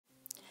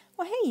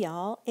Well, hey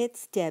y'all,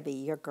 it's Debbie,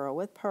 your girl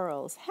with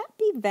pearls.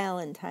 Happy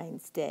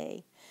Valentine's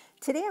Day.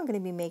 Today I'm going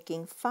to be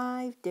making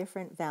 5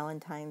 different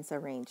Valentine's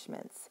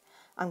arrangements.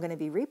 I'm going to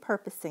be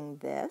repurposing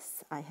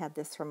this. I had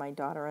this for my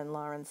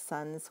daughter-in-law and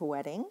son's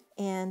wedding.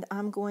 And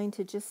I'm going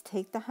to just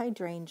take the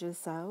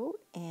hydrangeas out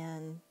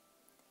and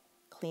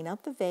clean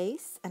out the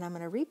vase. And I'm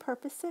going to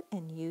repurpose it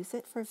and use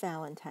it for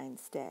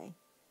Valentine's Day.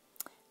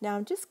 Now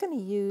I'm just going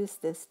to use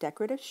this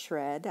decorative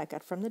shred I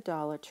got from the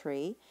Dollar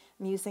Tree.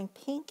 I'm using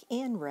pink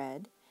and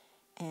red.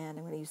 And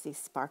I'm going to use these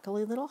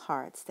sparkly little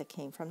hearts that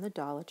came from the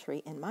Dollar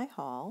Tree in my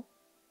haul.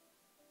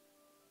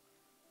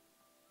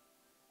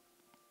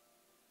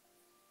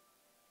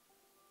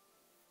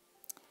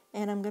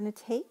 And I'm going to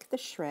take the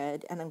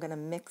shred and I'm going to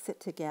mix it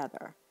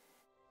together.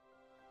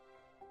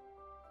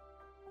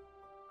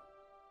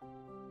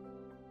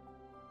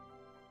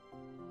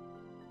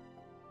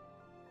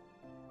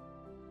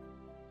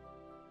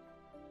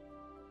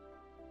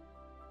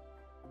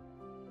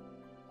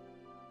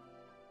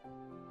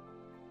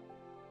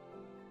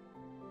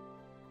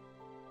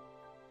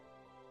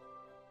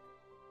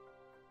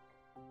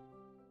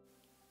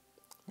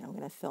 Now I'm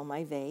going to fill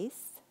my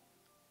vase.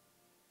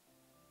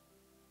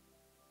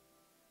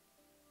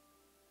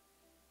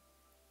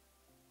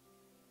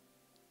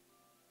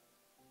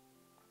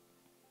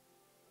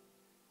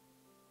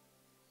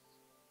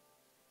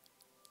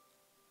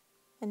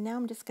 And now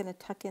I'm just going to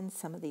tuck in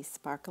some of these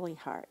sparkly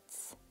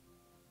hearts,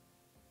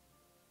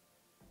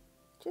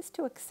 just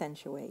to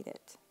accentuate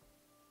it.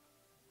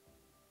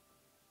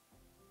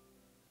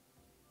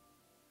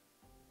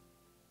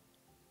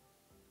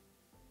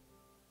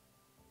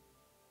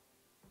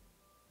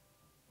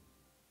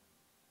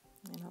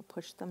 And I'll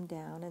push them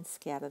down and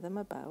scatter them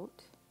about.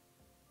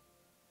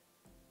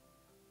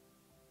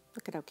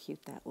 Look at how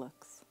cute that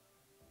looks.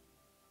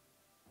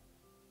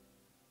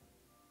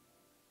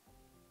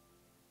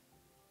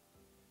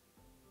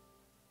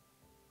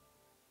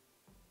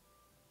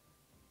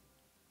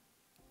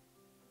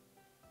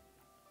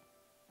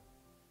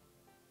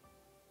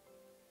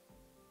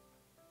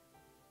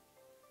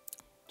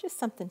 Just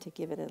something to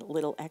give it a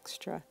little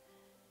extra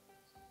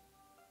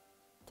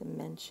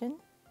dimension.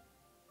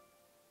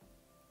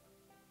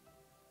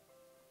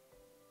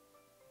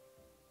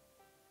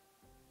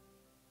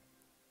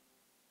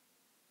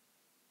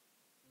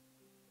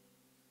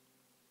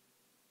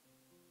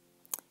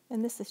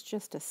 And this is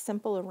just a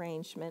simple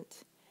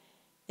arrangement.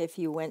 If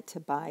you went to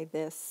buy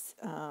this,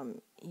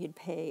 you'd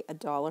pay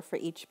 $1 for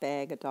each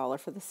bag, $1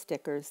 for the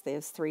stickers.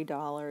 There's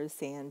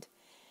 $3. And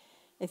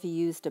if you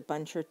used a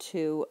bunch or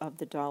two of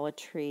the Dollar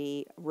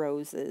Tree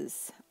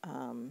roses,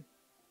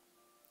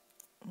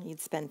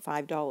 you'd spend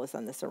 $5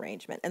 on this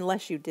arrangement,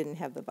 unless you didn't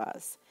have the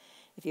vase.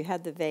 If you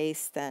had the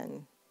vase,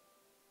 then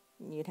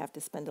you'd have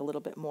to spend a little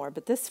bit more.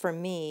 But this, for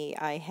me,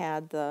 I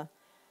had the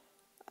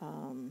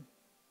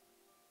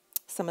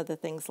some of the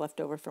things left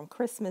over from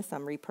Christmas.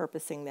 I'm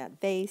repurposing that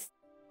vase.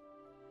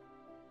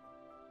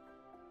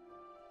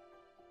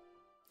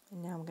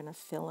 And now I'm going to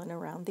fill in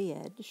around the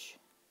edge.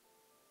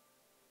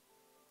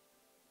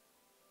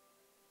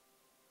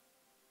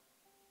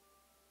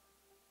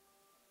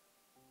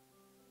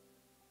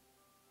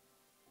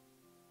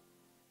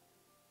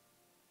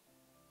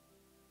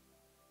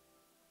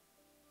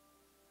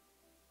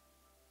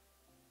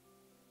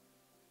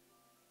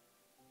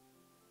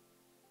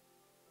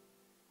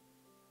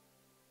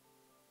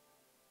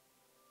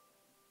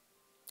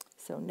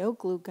 So no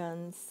glue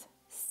guns,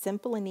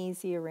 simple and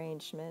easy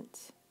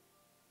arrangement.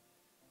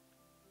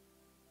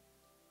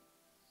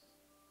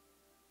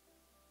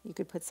 You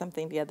could put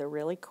something together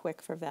really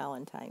quick for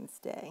Valentine's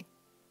Day.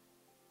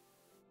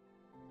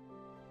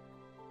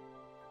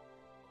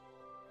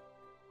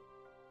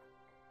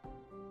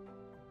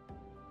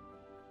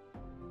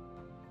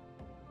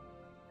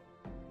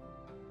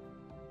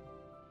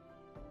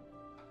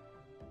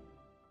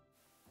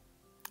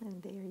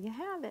 And there you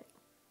have it.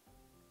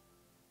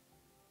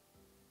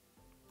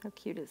 How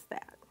cute is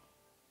that?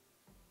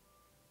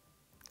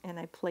 And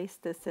I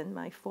placed this in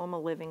my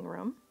formal living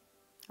room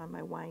on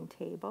my wine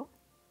table.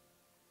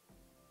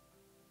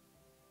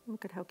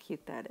 Look at how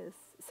cute that is.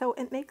 So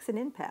it makes an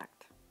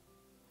impact.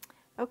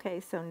 Okay,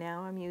 so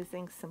now I'm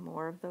using some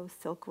more of those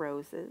silk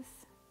roses.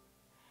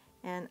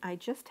 And I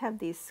just have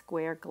these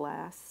square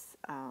glass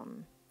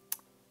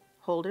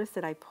holders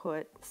that I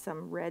put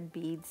some red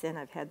beads in.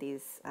 I've had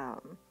these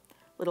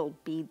little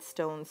bead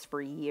stones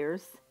for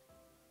years.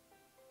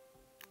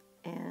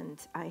 And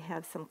I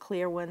have some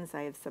clear ones,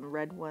 I have some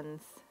red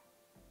ones.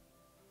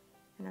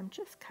 And I'm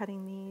just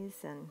cutting these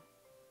and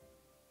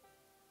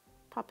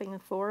popping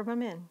 4 of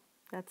them in.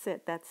 That's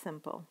it, that's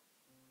simple.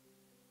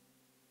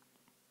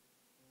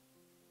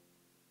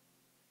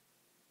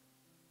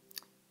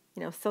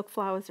 You know, silk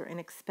flowers are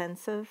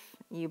inexpensive.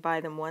 You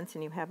buy them once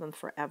and you have them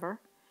forever.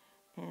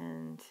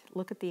 And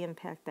look at the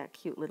impact that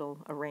cute little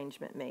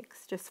arrangement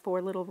makes. Just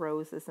 4 little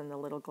roses in the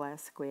little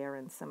glass square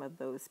and some of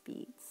those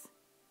beads.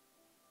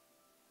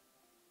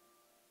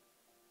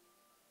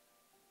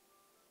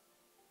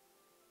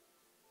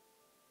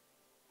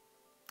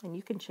 And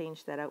you can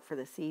change that out for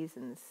the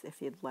seasons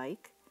if you'd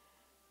like.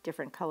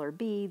 different color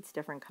beads,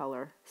 different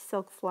color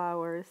silk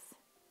flowers,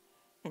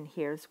 and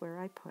here's where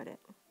I put it.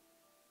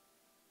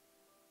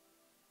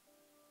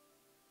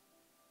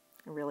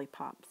 It really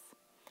pops.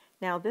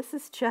 Now this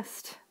is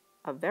just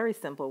a very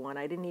simple one.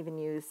 I didn't even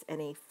use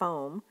any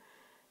foam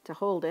to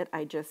hold it.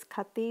 I just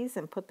cut these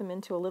and put them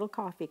into a little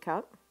coffee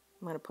cup.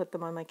 I'm going to put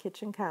them on my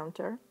kitchen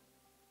counter.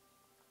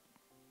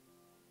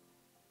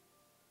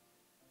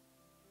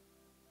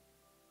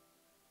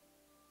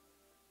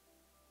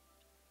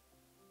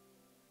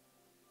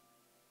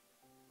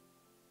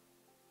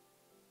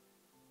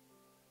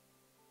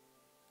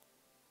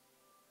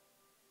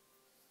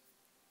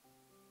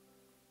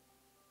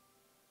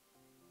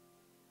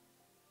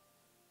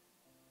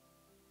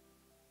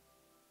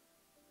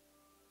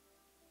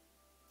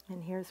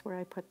 And here's where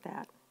I put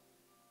that.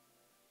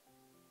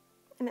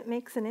 And it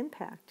makes an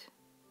impact.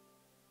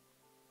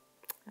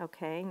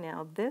 Okay,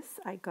 now this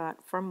I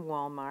got from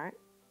Walmart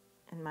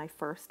in my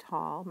first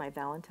haul, my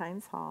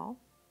Valentine's haul.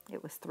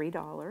 It was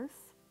 $3.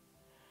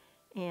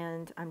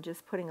 And I'm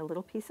just putting a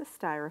little piece of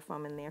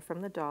styrofoam in there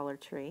from the Dollar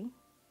Tree.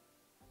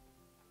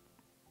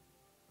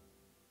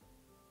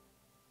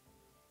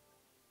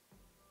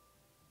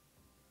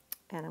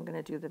 And I'm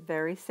going to do the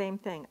very same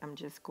thing. I'm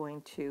just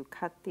going to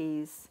cut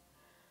these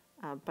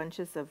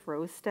bunches of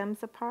rose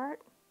stems apart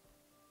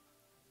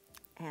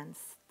and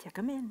stick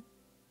them in.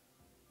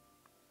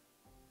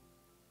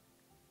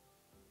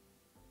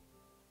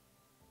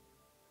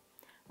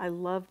 I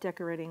love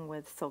decorating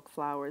with silk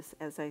flowers.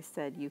 As I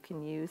said, you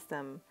can use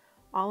them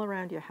all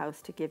around your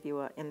house to give you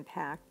an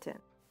impact,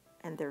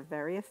 and they're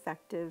very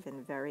effective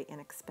and very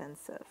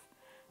inexpensive.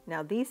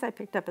 Now these I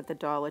picked up at the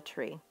Dollar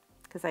Tree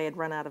because I had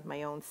run out of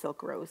my own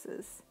silk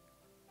roses,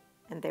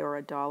 and they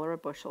were $1 a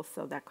bushel,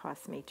 so that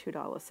cost me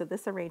 $2. So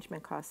this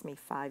arrangement cost me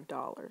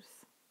 $5.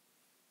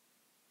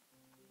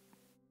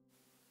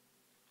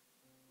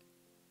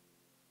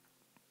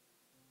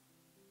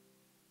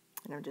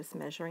 And I'm just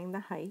measuring the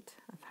height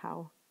of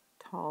how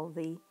tall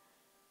the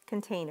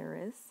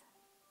container is.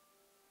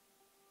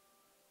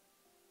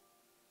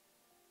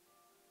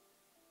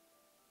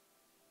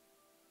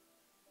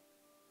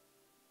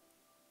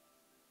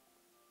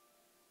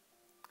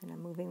 And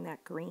I'm moving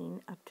that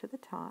green up to the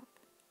top.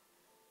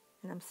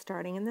 And I'm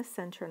starting in the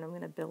center, and I'm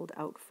going to build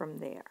out from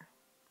there.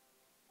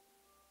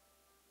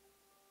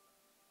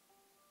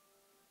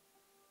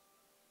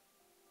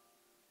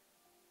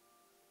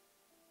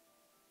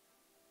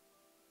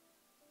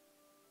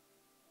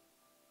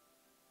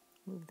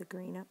 Move the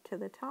green up to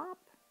the top.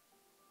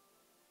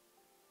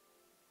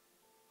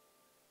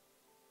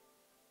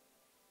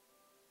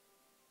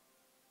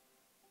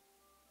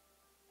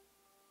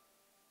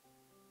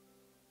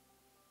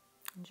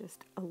 And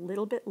just a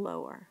little bit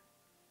lower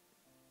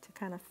to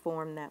kind of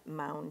form that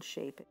mound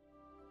shape.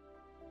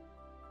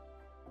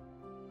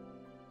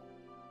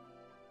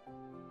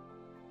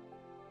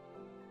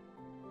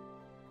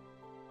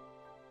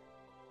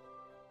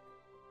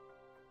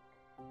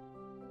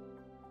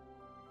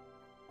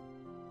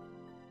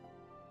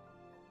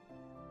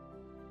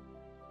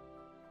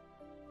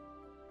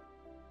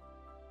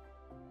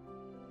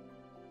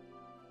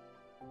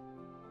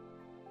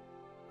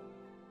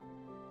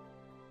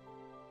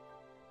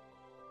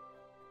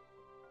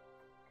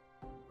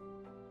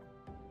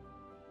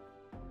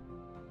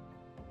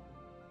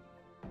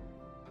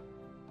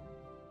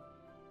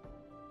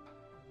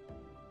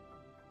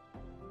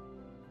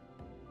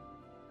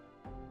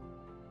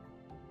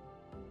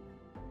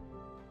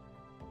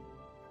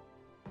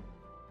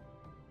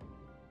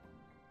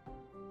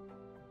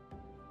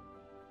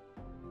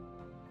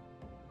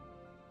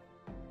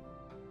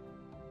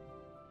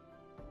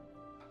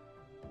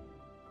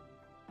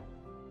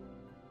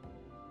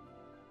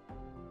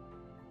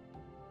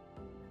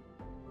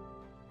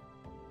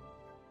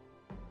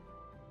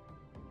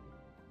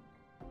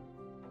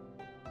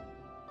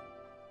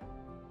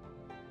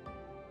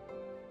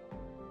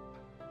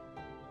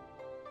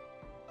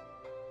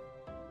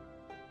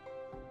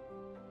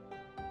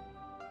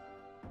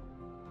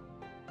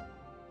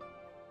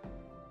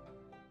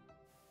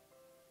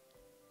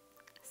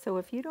 So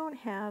if you don't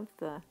have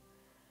the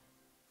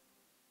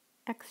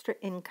extra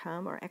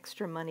income or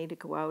extra money to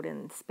go out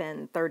and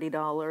spend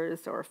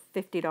 $30 or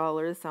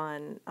 $50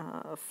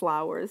 on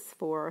flowers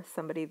for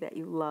somebody that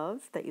you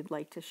love, that you'd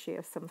like to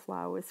share some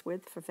flowers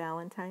with for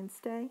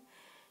Valentine's Day,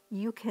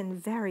 you can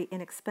very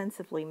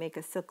inexpensively make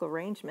a silk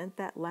arrangement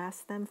that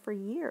lasts them for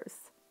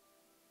years.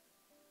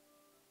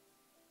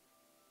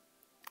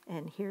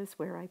 And here's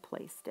where I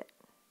placed it.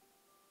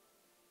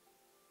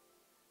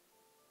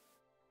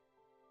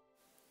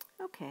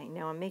 Okay,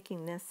 now I'm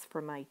making this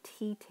for my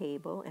tea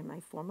table in my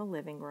formal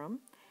living room.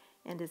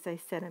 And as I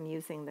said, I'm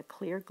using the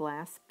clear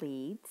glass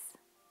beads.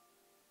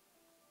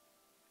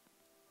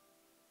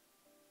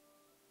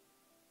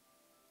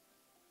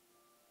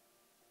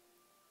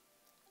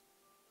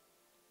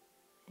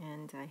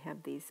 And I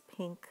have these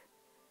pink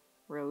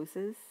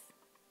roses.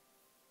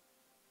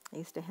 I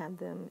used to have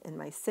them in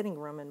my sitting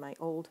room in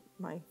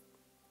my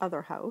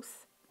other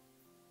house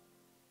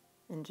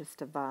in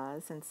just a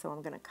vase. And so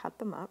I'm going to cut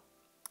them up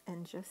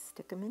and just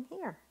stick them in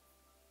here.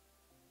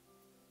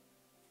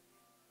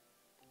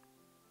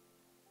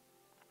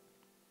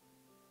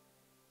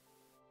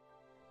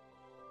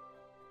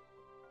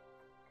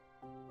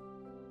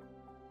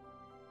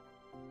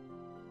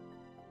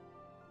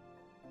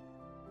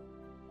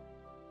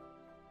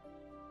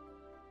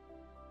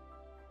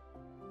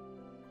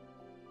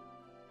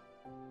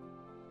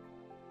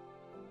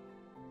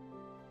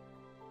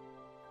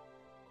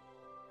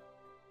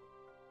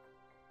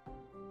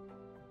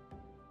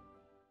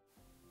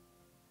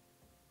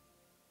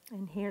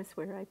 And here's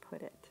where I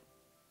put it.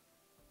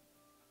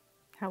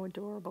 How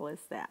adorable is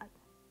that?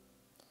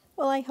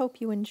 Well, I hope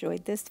you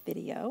enjoyed this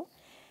video.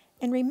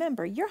 And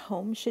remember, your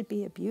home should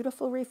be a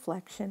beautiful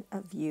reflection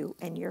of you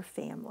and your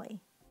family.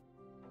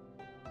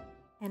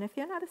 And if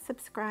you're not a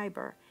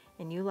subscriber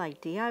and you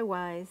like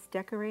DIYs,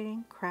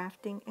 decorating,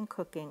 crafting, and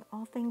cooking,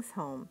 all things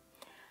home,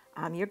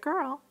 I'm your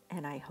girl,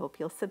 and I hope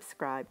you'll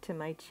subscribe to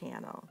my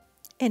channel.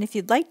 And if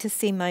you'd like to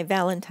see my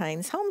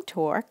Valentine's home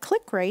tour,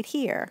 click right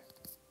here.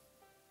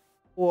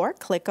 Or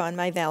click on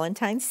my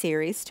Valentine's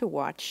series to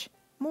watch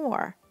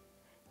more.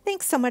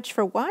 Thanks so much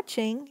for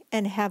watching,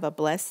 and have a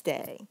blessed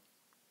day.